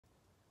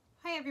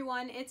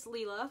everyone, it's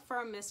Leela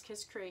from Miss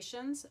Kiss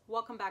Creations.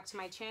 Welcome back to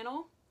my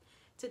channel.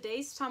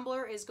 Today's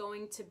tumbler is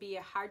going to be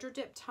a hydro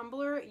dip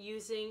tumbler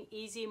using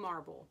Easy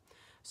Marble.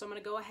 So I'm going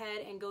to go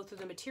ahead and go through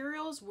the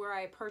materials, where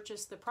I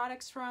purchased the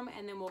products from,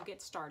 and then we'll get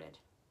started.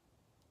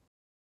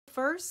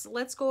 First,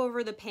 let's go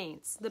over the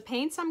paints. The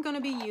paints I'm going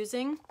to be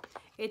using,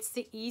 it's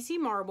the Easy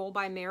Marble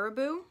by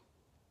Marabu.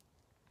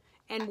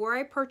 And where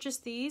I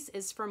purchased these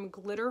is from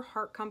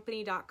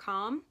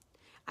glitterheartcompany.com.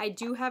 I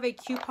do have a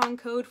coupon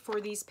code for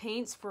these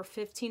paints for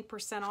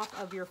 15%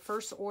 off of your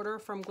first order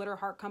from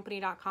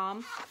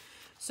glitterheartcompany.com.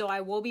 So I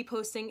will be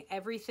posting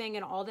everything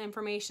and all the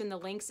information, the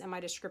links in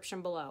my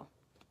description below.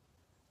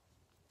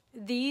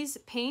 These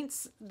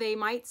paints, they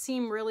might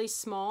seem really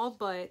small,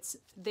 but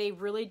they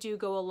really do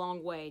go a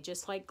long way.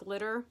 Just like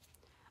glitter,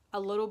 a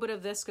little bit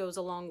of this goes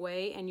a long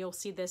way, and you'll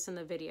see this in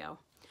the video.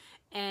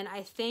 And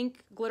I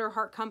think Glitter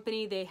Heart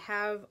Company, they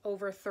have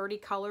over 30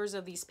 colors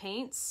of these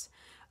paints.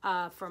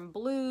 From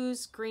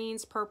blues,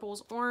 greens,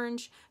 purples,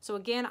 orange. So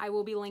again, I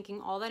will be linking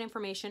all that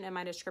information in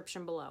my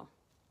description below.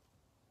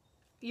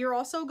 You're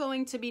also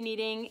going to be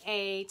needing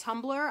a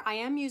tumbler. I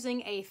am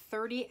using a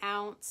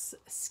 30-ounce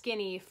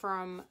skinny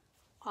from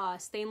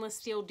Stainless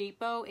Steel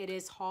Depot. It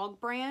is Hog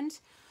brand.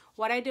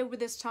 What I did with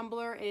this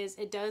tumbler is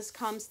it does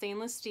come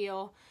stainless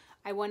steel.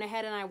 I went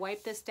ahead and I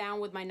wiped this down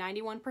with my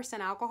 91%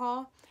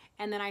 alcohol,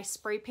 and then I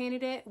spray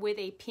painted it with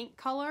a pink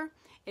color.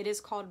 It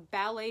is called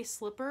Ballet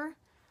Slipper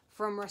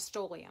from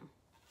Rust-o-luem.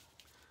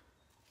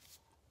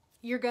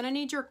 You're going to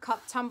need your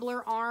cup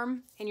tumbler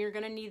arm, and you're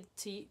going to need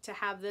to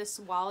have this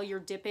while you're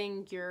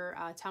dipping your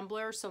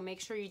tumbler, so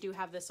make sure you do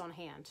have this on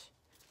hand.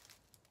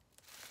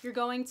 You're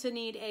going to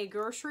need a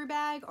grocery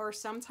bag or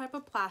some type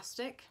of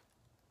plastic.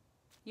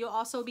 You'll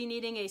also be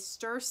needing a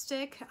stir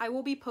stick. I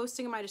will be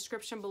posting in my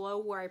description below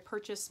where I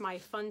purchased my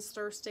fun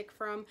stir stick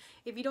from.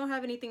 If you don't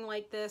have anything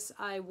like this,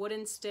 a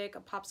wooden stick, a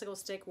popsicle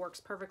stick works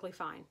perfectly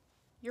fine.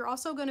 You're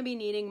also going to be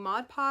needing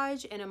Mod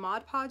Podge and a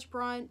Mod Podge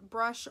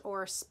brush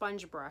or a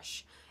sponge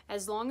brush.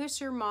 As long as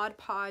your Mod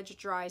Podge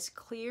dries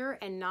clear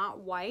and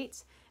not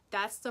white,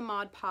 that's the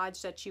Mod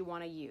Podge that you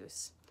want to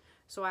use.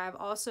 So I have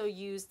also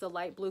used the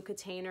light blue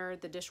container,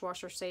 the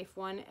dishwasher safe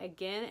one,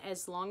 again,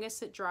 as long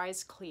as it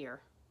dries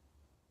clear.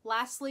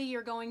 Lastly,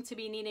 you're going to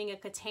be needing a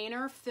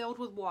container filled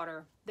with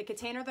water. The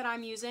container that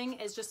I'm using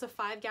is just a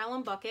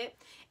 5-gallon bucket,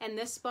 and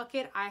this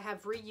bucket I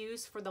have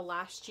reused for the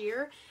last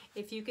year.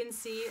 If you can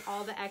see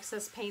all the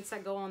excess paints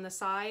that go on the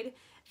side,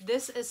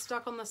 this is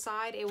stuck on the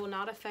side. It will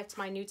not affect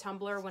my new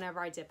tumbler whenever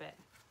I dip it.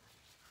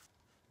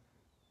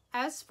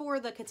 As for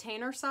the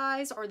container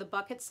size or the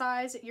bucket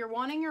size, you're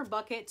wanting your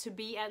bucket to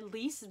be at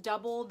least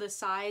double the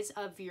size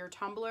of your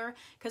tumbler,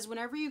 because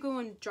whenever you go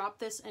and drop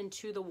this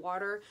into the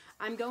water,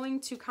 I'm going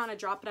to kind of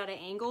drop it at an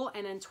angle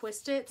and then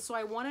twist it. So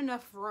I want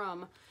enough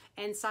room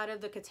inside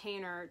of the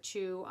container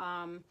to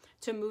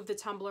move the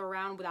tumbler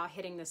around without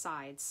hitting the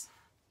sides.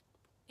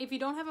 If you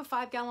don't have a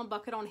 5-gallon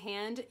bucket on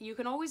hand, you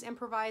can always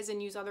improvise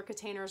and use other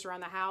containers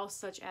around the house,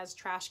 such as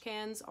trash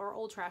cans or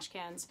old trash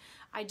cans.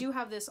 I do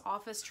have this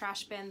office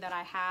trash bin that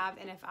I have,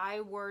 and if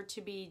I were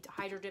to be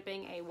hydro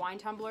dipping a wine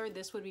tumbler,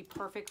 this would be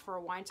perfect for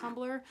a wine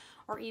tumbler,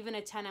 or even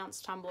a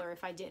 10-ounce tumbler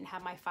if I didn't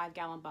have my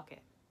 5-gallon bucket.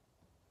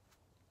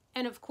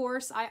 And of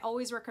course, I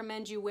always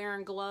recommend you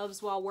wearing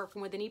gloves while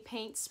working with any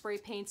paint, spray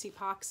paints,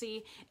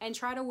 epoxy, and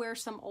try to wear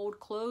some old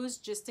clothes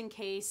just in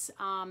case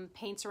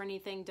paints or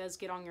anything does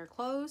get on your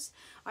clothes.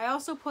 I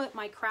also put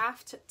my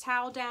craft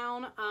towel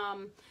down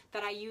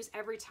that I use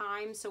every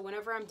time. So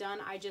whenever I'm done,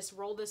 I just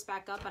roll this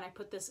back up and I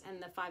put this in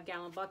the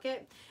 5-gallon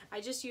bucket.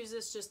 I just use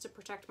this just to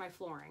protect my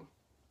flooring.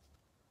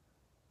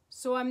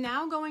 So I'm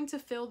now going to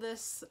fill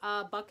this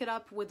bucket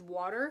up with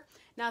water.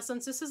 Now,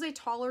 since this is a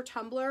taller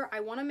tumbler, I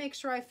want to make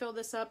sure I fill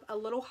this up a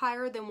little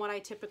higher than what I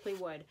typically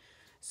would.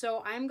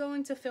 So I'm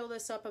going to fill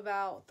this up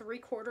about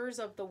 3/4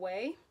 of the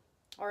way,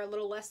 or a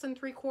little less than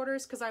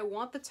 3/4, because I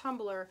want the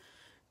tumbler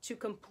to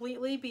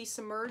completely be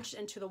submerged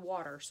into the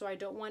water. So I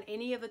don't want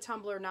any of the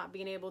tumbler not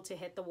being able to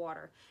hit the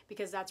water,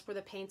 because that's where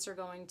the paints are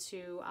going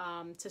to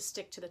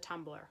stick to the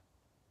tumbler.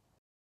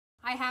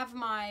 I have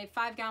my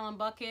 5-gallon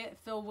bucket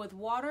filled with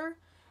water.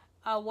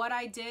 What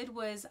I did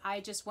was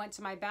I just went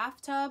to my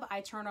bathtub,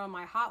 I turned on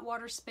my hot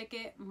water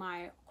spigot,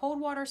 my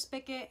cold water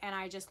spigot, and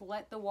I just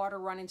let the water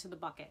run into the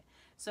bucket.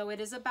 So it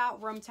is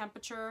about room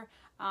temperature.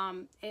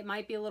 It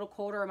might be a little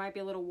colder, it might be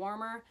a little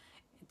warmer.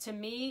 To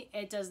me,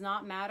 it does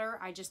not matter.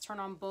 I just turn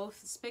on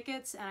both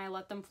spigots and I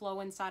let them flow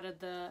inside of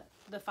the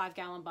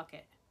 5-gallon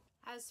bucket.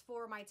 As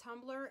for my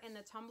tumbler and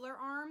the tumbler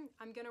arm,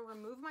 I'm going to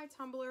remove my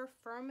tumbler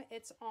from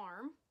its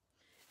arm,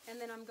 and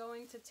then I'm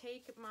going to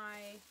take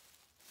my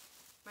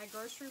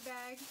grocery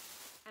bag,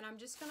 and I'm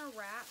just going to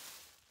wrap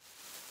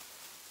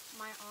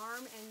my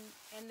arm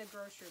in the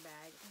grocery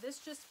bag. This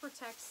just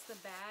protects the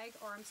bag,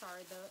 or I'm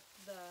sorry,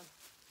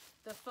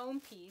 the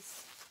foam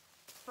piece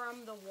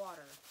from the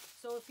water.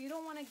 So if you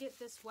don't want to get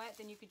this wet,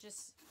 then you could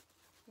just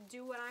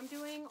do what I'm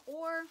doing,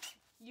 or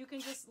you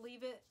can just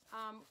leave it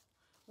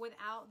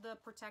without the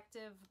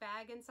protective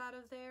bag inside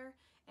of there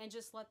and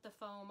just let the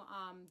foam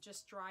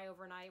just dry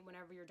overnight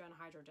whenever you're done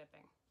hydro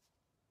dipping.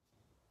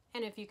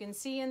 And if you can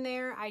see in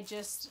there, I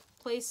just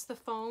place the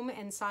foam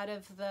inside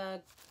of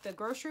the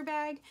grocery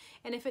bag.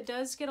 And if it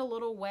does get a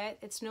little wet,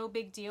 it's no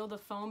big deal. The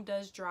foam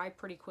does dry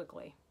pretty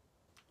quickly.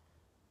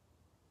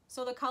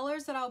 So the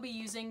colors that I'll be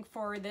using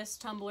for this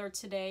tumbler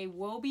today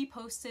will be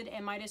posted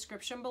in my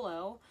description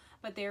below,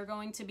 but they're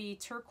going to be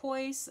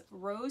turquoise,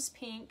 rose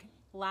pink,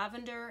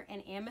 lavender,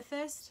 and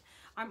amethyst.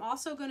 I'm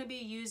also going to be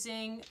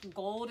using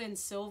gold and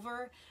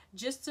silver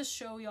just to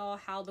show y'all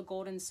how the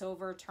gold and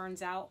silver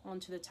turns out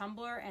onto the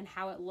tumbler and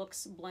how it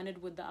looks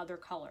blended with the other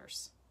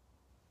colors.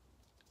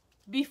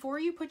 Before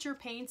you put your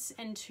paints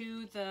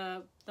into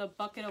the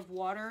bucket of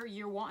water,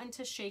 you're wanting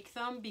to shake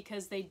them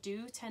because they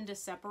do tend to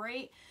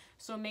separate.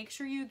 So make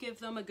sure you give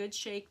them a good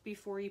shake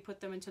before you put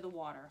them into the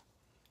water.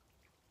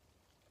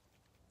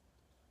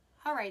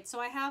 All right, so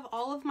I have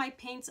all of my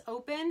paints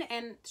open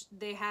and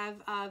they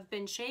have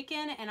been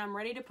shaken, and I'm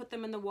ready to put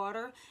them in the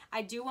water.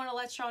 I do want to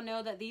let y'all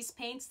know that these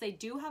paints, they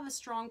do have a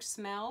strong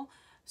smell.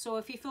 So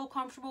if you feel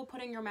comfortable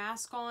putting your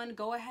mask on,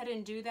 go ahead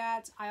and do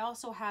that. I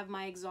also have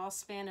my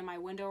exhaust fan in my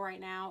window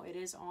right now. It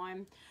is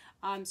on.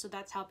 So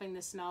that's helping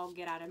the smell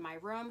get out of my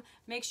room.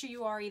 Make sure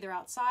you are either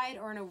outside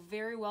or in a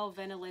very well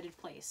ventilated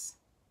place.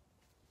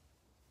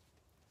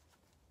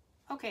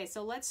 Okay,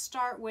 so let's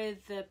start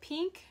with the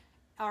pink,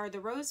 or the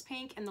rose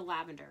pink, and the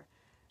lavender.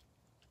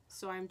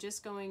 So I'm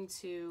just going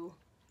to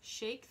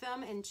shake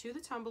them into the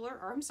tumbler,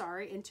 or I'm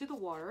sorry, into the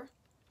water.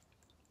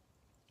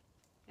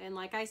 And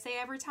like I say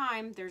every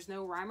time, there's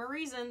no rhyme or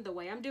reason the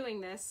way I'm doing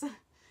this.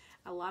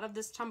 A lot of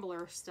this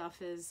tumbler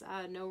stuff is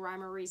no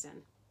rhyme or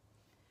reason.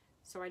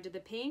 So I did the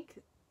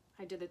pink,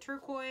 I did the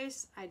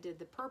turquoise, I did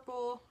the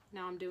purple,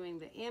 now I'm doing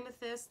the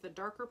amethyst, the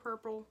darker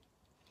purple.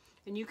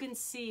 And you can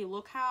see,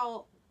 look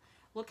how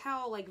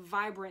like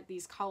vibrant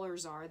these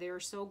colors are. They are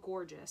so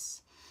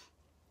gorgeous.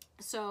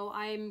 So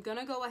I'm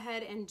gonna go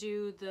ahead and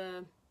do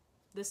the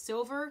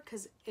silver,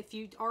 because if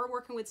you are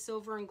working with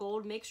silver and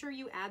gold, make sure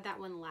you add that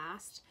one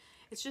last.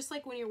 It's just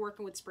like when you're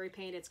working with spray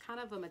paint, it's kind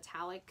of a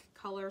metallic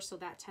color, so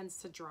that tends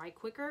to dry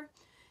quicker.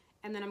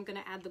 And then I'm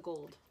gonna add the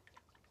gold.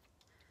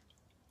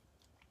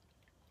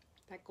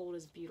 That gold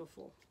is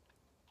beautiful.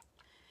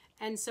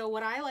 And so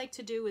what I like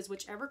to do is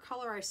whichever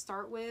color I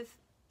start with,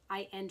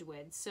 I end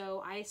with.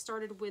 So I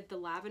started with the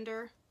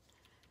lavender.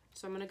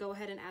 So I'm going to go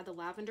ahead and add the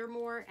lavender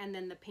more, and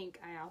then the pink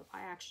I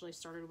actually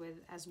started with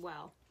as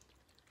well.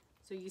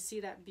 So you see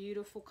that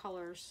beautiful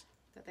colors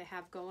that they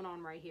have going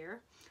on right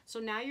here. So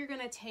now you're going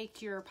to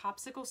take your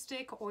popsicle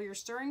stick or your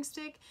stirring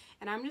stick,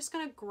 and I'm just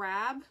going to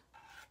grab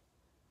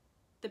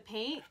the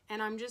paint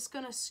and I'm just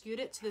going to scoot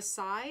it to the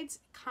sides,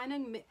 kind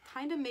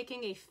of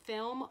making a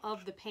film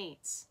of the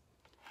paints.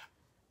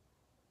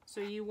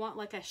 So you want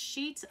like a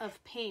sheet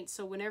of paint,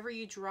 so whenever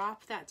you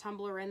drop that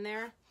tumbler in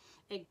there,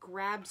 it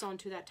grabs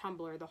onto that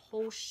tumbler. The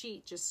whole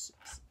sheet just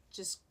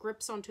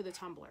grips onto the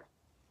tumbler.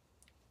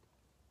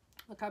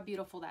 Look how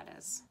beautiful that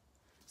is.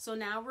 So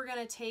now we're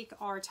going to take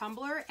our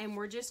tumbler and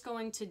we're just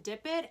going to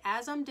dip it.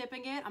 As I'm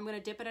dipping it, I'm going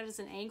to dip it at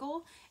an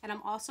angle, and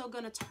I'm also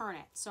going to turn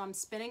it. So I'm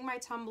spinning my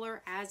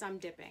tumbler as I'm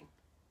dipping.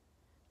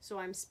 So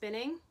I'm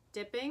spinning,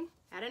 dipping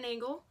at an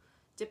angle,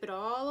 dip it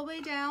all the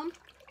way down,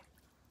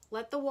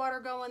 let the water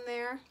go in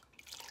there,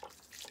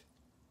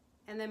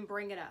 and then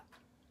bring it up.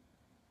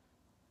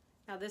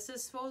 Now this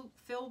is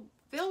filled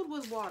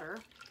with water,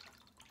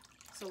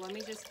 so let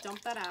me just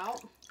dump that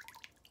out.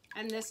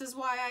 And this is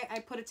why I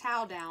put a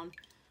towel down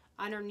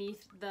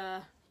underneath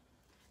the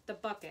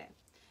bucket.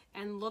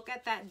 And look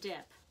at that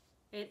dip.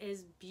 It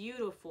is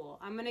beautiful.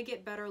 I'm gonna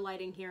get better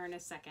lighting here in a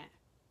second.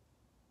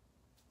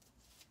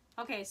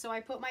 Okay, so I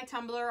put my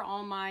tumbler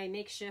on my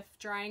makeshift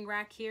drying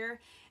rack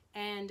here.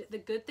 And the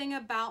good thing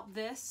about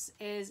this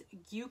is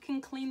you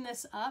can clean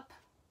this up,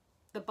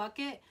 the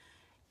bucket,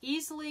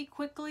 easily,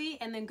 quickly,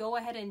 and then go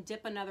ahead and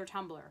dip another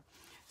tumbler.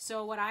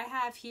 So what I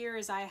have here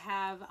is I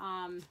have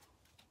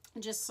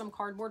just some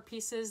cardboard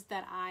pieces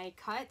that I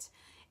cut,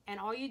 and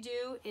all you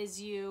do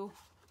is you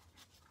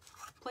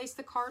place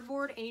the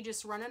cardboard and you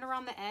just run it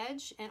around the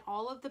edge, and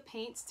all of the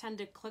paints tend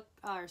to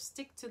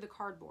stick to the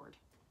cardboard.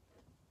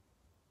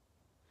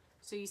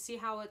 So you see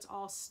how it's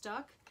all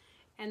stuck?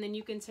 And then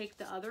you can take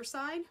the other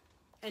side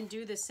and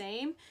do the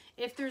same.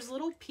 If there's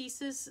little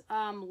pieces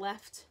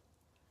left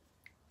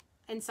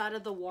inside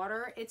of the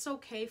water, it's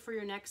okay for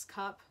your next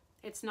cup.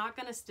 It's not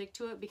gonna stick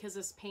to it because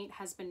this paint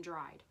has been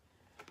dried.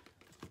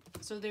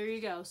 So there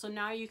you go. So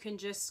now you can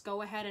just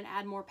go ahead and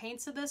add more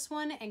paints to this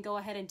one and go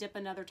ahead and dip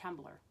another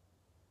tumbler.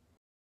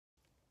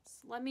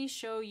 So let me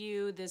show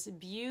you this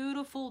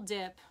beautiful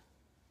dip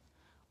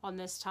on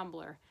this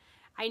tumbler.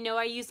 I know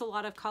I used a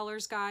lot of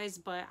colors, guys,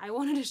 but I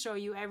wanted to show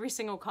you every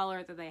single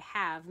color that they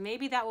have.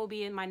 Maybe that will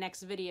be in my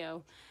next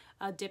video,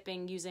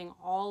 dipping using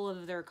all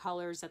of their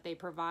colors that they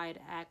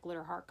provide at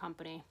Glitter Heart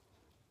Company.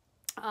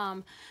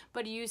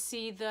 But you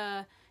see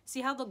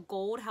how the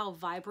gold, how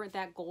vibrant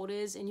that gold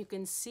is, and you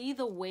can see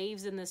the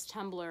waves in this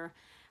tumbler,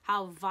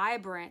 how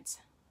vibrant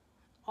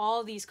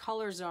all these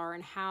colors are,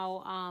 and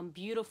how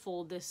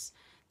beautiful this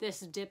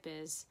dip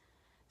is.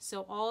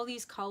 So all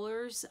these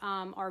colors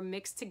are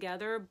mixed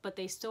together, but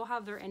they still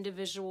have their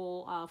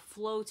individual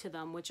flow to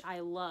them, which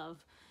I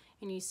love.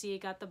 And you see it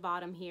got the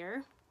bottom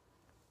here.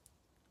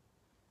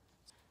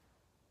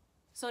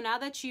 So now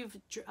that you've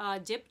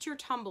dipped your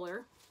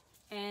tumbler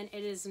and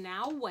it is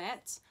now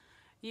wet,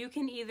 you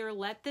can either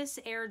let this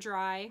air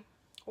dry,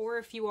 or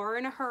if you are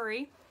in a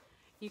hurry,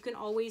 you can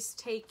always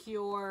take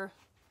your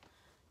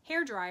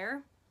hair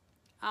dryer,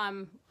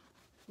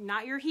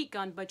 not your heat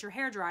gun, but your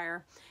hair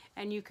dryer,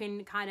 and you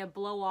can kind of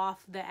blow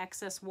off the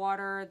excess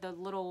water, the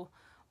little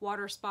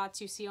water spots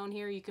you see on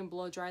here, you can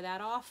blow dry that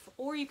off.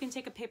 Or you can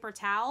take a paper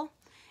towel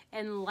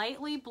and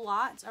lightly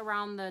blot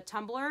around the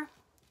tumbler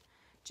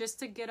just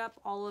to get up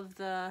all of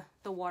the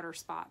water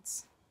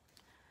spots.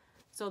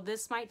 So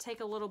this might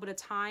take a little bit of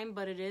time,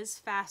 but it is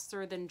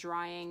faster than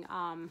drying,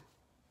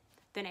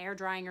 than air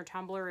drying your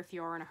tumbler if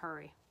you are in a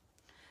hurry.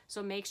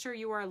 So make sure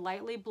you are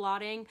lightly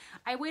blotting.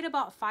 I wait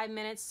about 5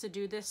 minutes to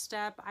do this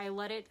step. I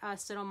let it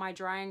sit on my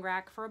drying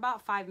rack for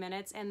about 5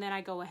 minutes, and then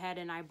I go ahead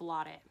and I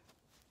blot it.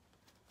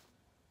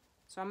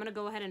 So I'm gonna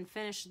go ahead and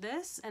finish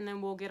this, and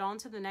then we'll get on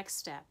to the next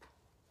step.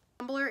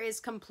 The tumbler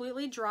is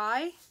completely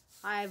dry.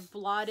 I've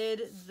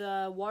blotted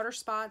the water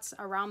spots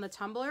around the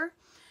tumbler.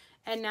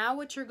 And now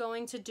what you're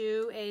going to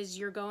do is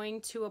you're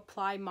going to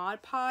apply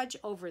Mod Podge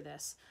over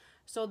this.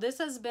 So this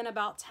has been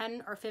about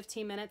 10 or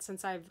 15 minutes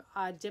since I've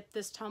dipped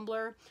this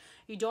tumbler.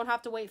 You don't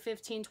have to wait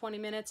 15-20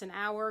 minutes, an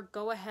hour.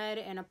 Go ahead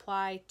and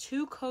apply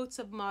 2 coats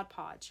of Mod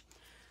Podge.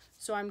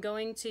 So I'm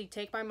going to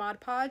take my Mod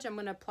Podge, I'm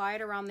going to apply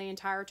it around the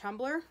entire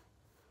tumbler.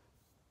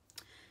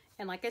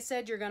 And like I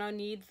said, you're going to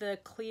need the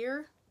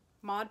clear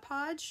Mod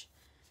Podge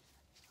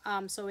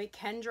so it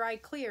can dry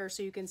clear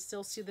so you can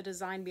still see the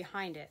design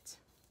behind it.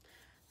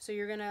 So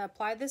you're going to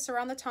apply this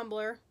around the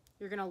tumbler.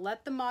 You're going to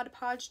let the Mod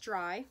Podge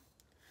dry.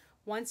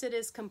 Once it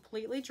is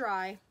completely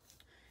dry,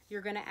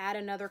 you're going to add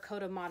another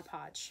coat of Mod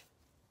Podge.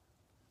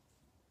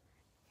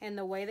 And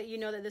the way that you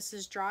know that this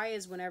is dry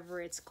is whenever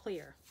it's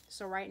clear.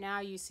 So right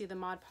now you see the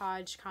Mod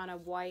Podge kind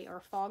of white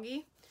or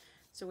foggy,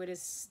 so it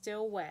is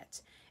still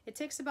wet. It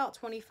takes about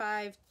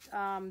 25,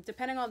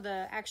 depending on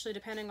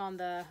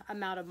the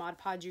amount of Mod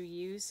Podge you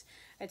use,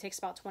 it takes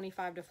about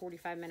 25 to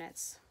 45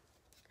 minutes,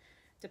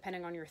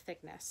 depending on your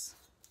thickness.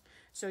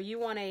 So you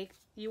want a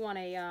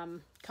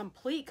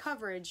complete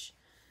coverage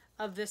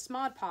of this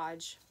Mod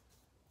Podge,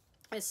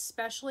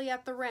 especially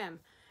at the rim.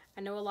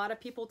 I know a lot of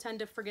people tend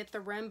to forget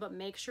the rim, but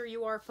make sure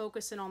you are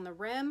focusing on the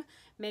rim.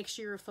 Make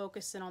sure you're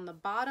focusing on the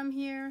bottom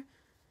here.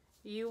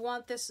 You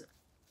want this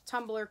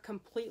tumbler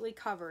completely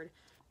covered.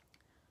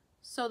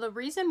 So the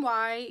reason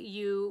why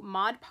you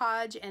Mod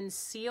Podge and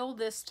seal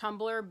this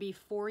tumbler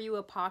before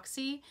you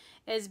epoxy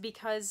is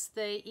because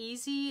the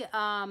easy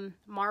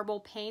marble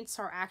paints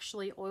are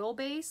actually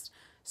oil-based.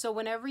 So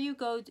whenever you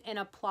go and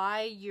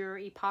apply your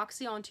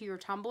epoxy onto your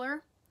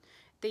tumbler,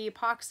 the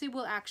epoxy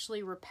will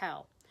actually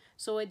repel.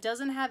 So it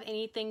doesn't have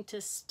anything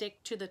to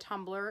stick to the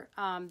tumbler.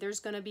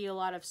 There's going to be a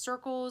lot of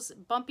circles,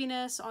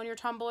 bumpiness on your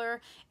tumbler.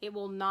 It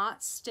will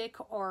not stick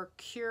or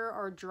cure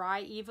or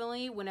dry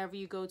evenly whenever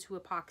you go to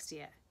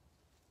epoxy it.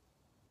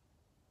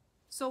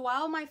 So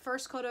while my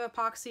first coat of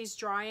epoxy is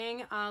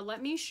drying,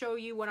 let me show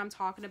you what I'm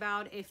talking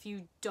about if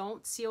you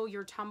don't seal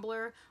your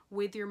tumbler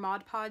with your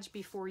Mod Podge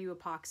before you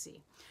epoxy.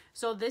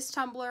 So this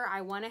tumbler,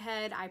 I went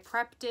ahead, I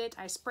prepped it,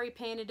 I spray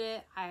painted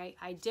it,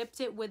 I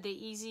dipped it with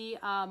the easy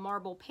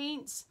marble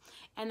paints,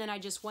 and then I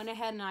just went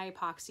ahead and I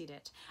epoxied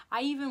it.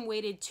 I even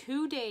waited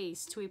 2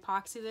 days to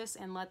epoxy this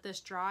and let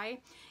this dry,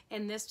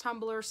 and this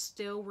tumbler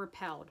still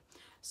repelled.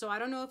 So I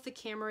don't know if the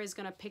camera is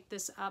going to pick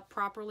this up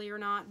properly or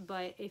not,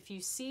 but if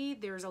you see,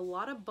 there's a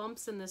lot of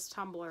bumps in this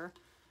tumbler,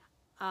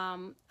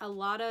 a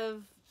lot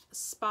of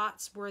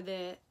spots where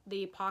the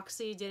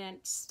epoxy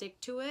didn't stick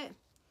to it.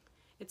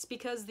 It's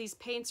because these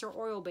paints are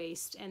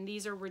oil-based and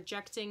these are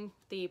rejecting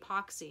the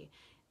epoxy.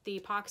 The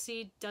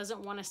epoxy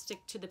doesn't want to stick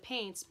to the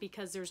paints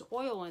because there's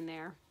oil in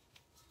there,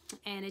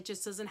 and it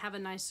just doesn't have a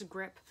nice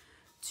grip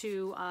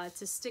to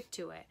stick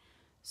to it.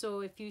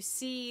 So if you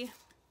see,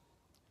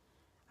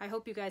 I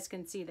hope you guys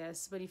can see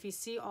this, but if you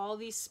see all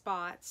these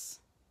spots,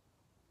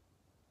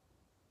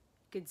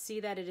 you could see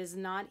that it is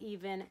not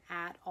even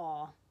at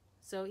all.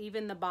 So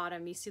even the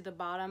bottom, you see the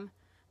bottom,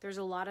 there's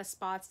a lot of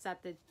spots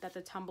that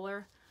the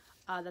tumbler,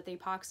 that the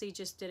epoxy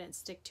just didn't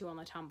stick to on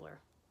the tumbler.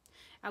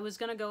 I was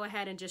gonna go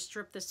ahead and just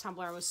strip this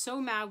tumbler. I was so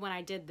mad when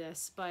I did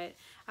this, but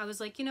I was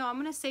like, you know, I'm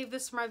gonna save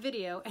this for my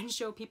video and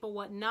show people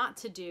what not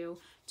to do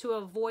to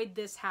avoid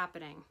this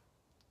happening.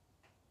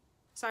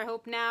 So I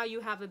hope now you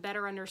have a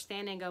better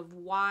understanding of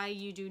why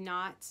you do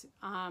not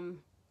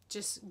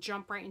just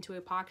jump right into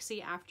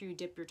epoxy after you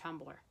dip your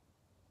tumbler.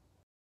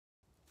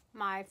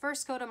 My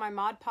first coat of my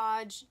Mod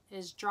Podge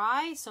is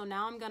dry, so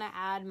now I'm going to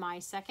add my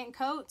second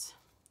coat.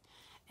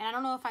 And I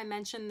don't know if I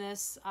mentioned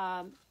this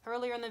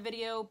earlier in the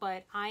video,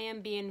 but I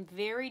am being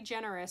very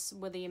generous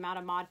with the amount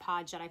of Mod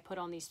Podge that I put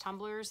on these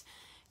tumblers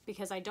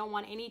because I don't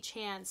want any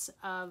chance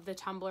of the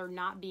tumbler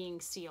not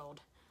being sealed.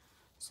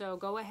 So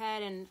go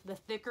ahead, and the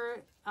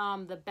thicker,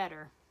 the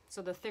better.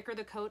 So the thicker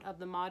the coat of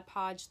the Mod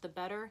Podge, the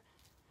better.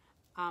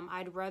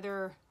 I'd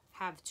rather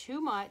have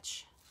too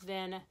much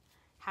than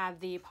have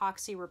the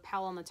epoxy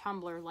repel on the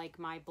tumbler like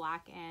my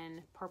black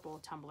and purple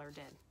tumbler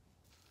did.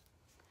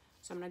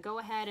 So I'm going to go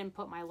ahead and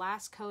put my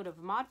last coat of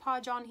Mod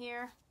Podge on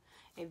here,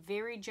 a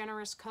very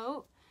generous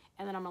coat,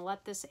 and then I'm going to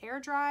let this air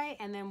dry,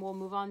 and then we'll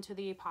move on to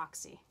the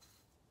epoxy.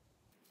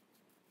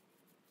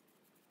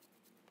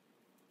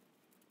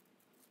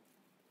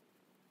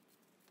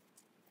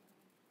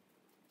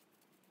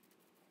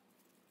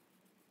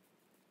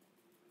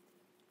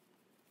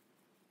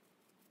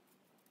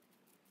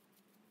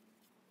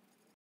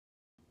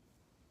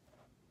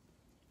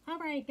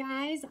 Alright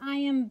guys, I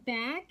am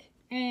back,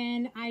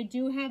 and I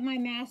do have my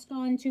mask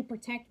on to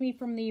protect me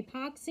from the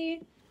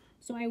epoxy.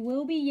 So I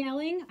will be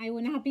yelling. I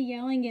will not be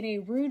yelling in a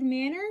rude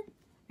manner.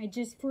 I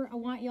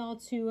want y'all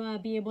to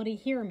be able to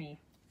hear me.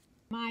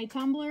 My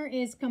tumbler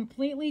is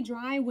completely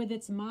dry with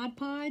its Mod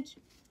Podge.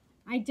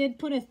 I did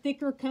put a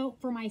thicker coat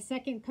for my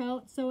second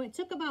coat, so it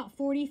took about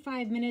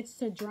 45 minutes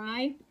to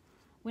dry.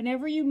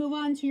 Whenever you move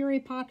on to your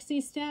epoxy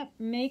step,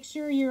 make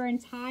sure your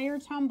entire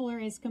tumbler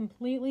is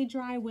completely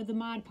dry with the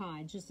Mod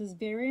Podge. This is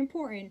very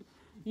important.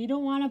 You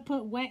don't want to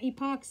put wet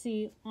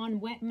epoxy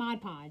on wet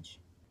Mod Podge.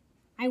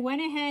 I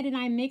went ahead and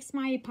I mixed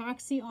my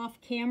epoxy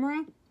off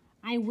camera.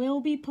 I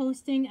will be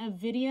posting a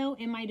video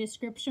in my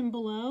description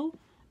below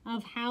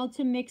of how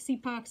to mix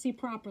epoxy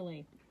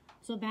properly.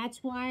 So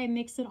that's why I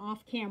mix it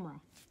off camera.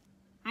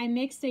 I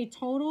mixed a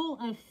total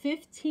of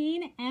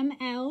 15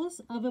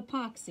 mLs of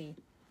epoxy.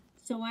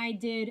 So I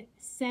did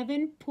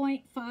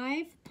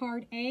 7.5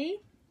 part A,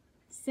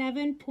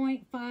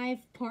 7.5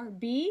 part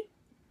B,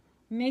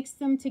 mixed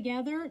them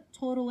together,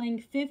 totaling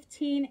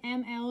 15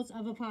 mLs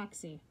of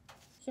epoxy.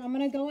 So I'm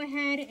going to go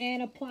ahead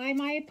and apply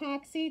my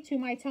epoxy to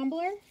my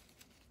tumbler.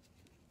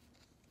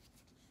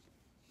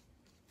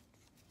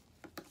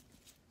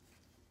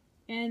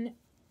 And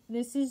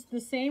this is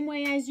the same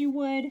way as you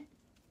would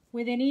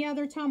with any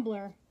other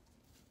tumbler.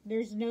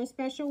 There's no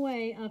special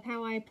way of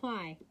how I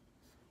apply.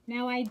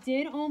 Now I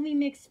did only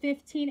mix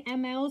 15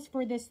 mLs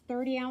for this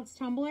 30-ounce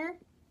tumbler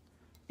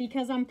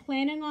because I'm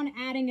planning on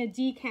adding a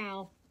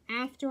decal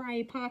after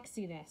I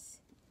epoxy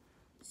this.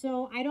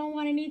 So I don't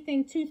want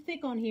anything too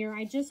thick on here.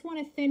 I just want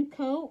a thin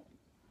coat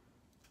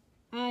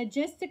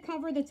just to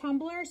cover the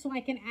tumbler so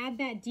I can add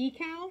that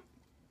decal.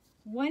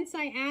 Once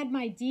I add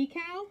my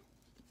decal,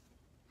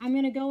 I'm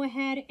going to go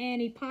ahead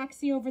and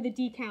epoxy over the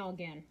decal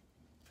again.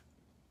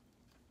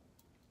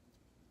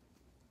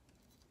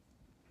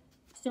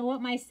 So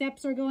what my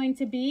steps are going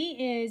to be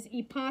is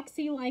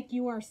epoxy like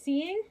you are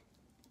seeing.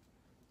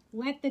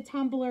 Let the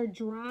tumbler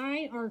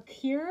dry or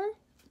cure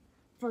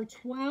for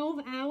 12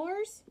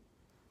 hours.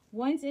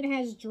 Once it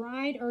has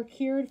dried or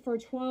cured for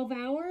 12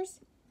 hours,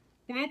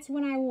 that's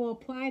when I will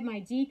apply my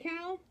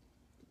decal.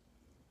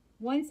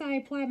 Once I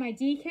apply my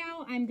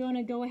decal, I'm going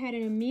to go ahead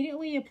and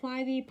immediately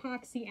apply the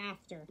epoxy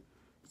after.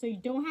 So you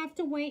don't have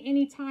to wait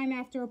any time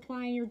after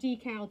applying your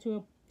decal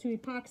to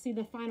epoxy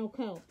the final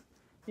coat.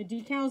 The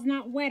decal is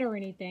not wet or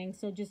anything,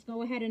 so just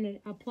go ahead and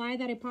apply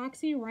that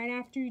epoxy right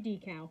after your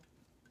decal.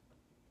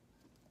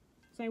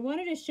 So I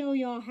wanted to show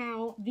y'all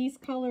how these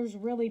colors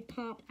really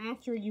pop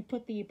after you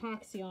put the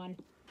epoxy on.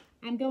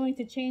 I'm going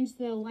to change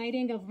the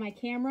lighting of my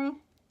camera,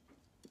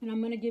 and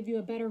I'm going to give you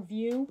a better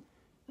view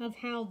of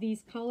how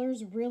these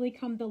colors really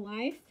come to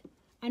life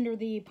under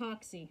the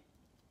epoxy.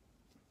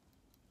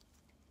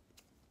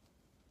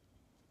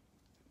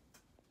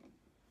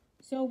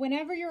 So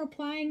whenever you're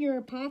applying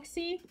your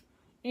epoxy,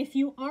 if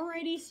you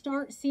already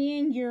start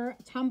seeing your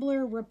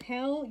tumbler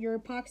repel, your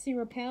epoxy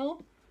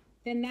repel,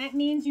 then that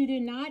means you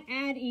did not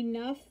add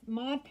enough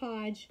Mod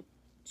Podge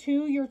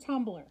to your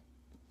tumbler.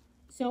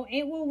 So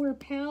it will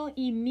repel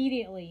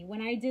immediately.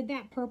 When I did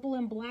that purple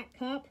and black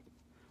cup,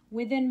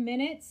 within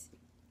minutes,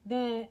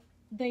 the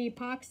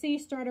epoxy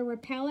started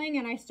repelling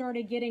and I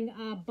started getting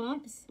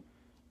bumps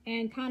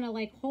and kind of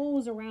like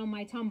holes around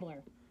my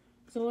tumbler.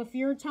 So if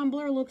your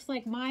tumbler looks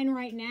like mine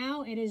right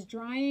now, it is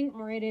drying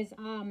or it is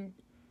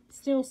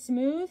still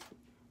smooth,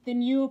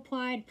 then you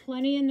applied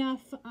plenty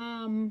enough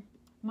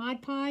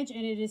Mod Podge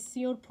and it is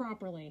sealed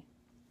properly.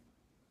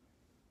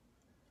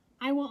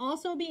 I will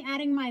also be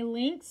adding my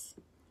links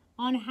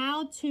on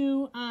how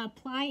to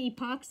apply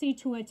epoxy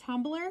to a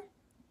tumbler.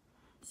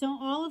 So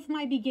all of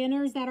my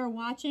beginners that are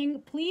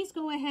watching, please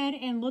go ahead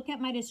and look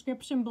at my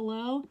description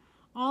below.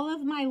 All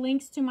of my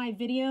links to my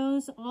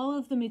videos, all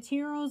of the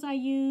materials I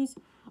use,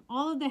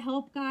 all of the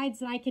help guides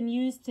that I can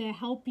use to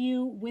help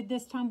you with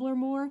this tumbler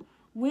more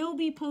will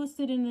be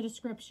posted in the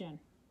description.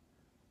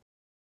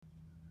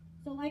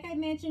 So like I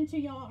mentioned to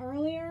y'all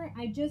earlier,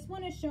 I just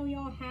want to show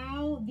y'all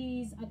how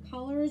these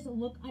colors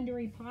look under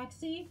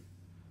epoxy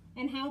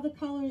and how the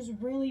colors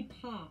really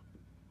pop.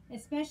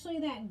 Especially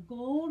that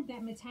gold,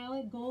 that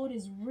metallic gold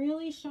is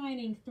really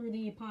shining through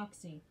the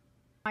epoxy.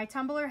 My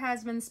tumbler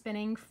has been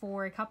spinning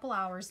for a couple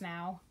hours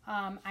now.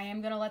 I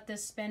am going to let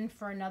this spin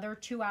for another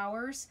 2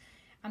 hours.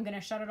 I'm going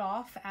to shut it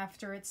off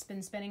after it's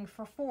been spinning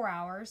for 4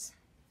 hours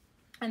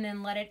and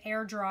then let it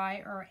air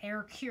dry or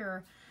air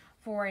cure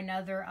for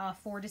another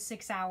 4 to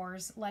 6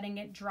 hours, letting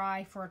it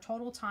dry for a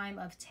total time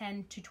of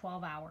 10 to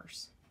 12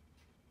 hours.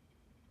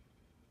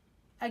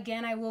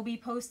 Again, I will be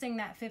posting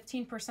that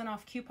 15%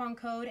 off coupon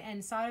code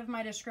inside of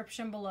my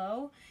description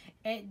below.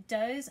 It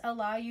does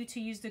allow you to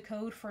use the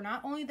code for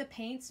not only the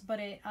paints, but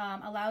it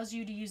allows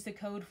you to use the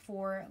code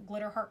for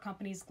Glitter Heart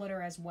Company's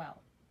glitter as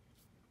well.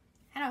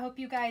 And I hope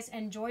you guys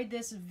enjoyed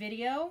this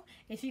video.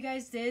 If you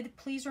guys did,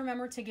 please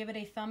remember to give it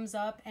a thumbs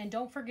up, and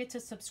don't forget to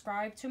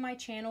subscribe to my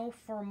channel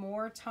for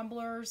more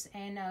tumblers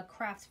and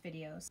craft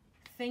videos.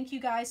 Thank you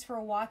guys for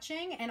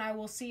watching, and I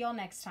will see y'all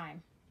next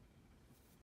time.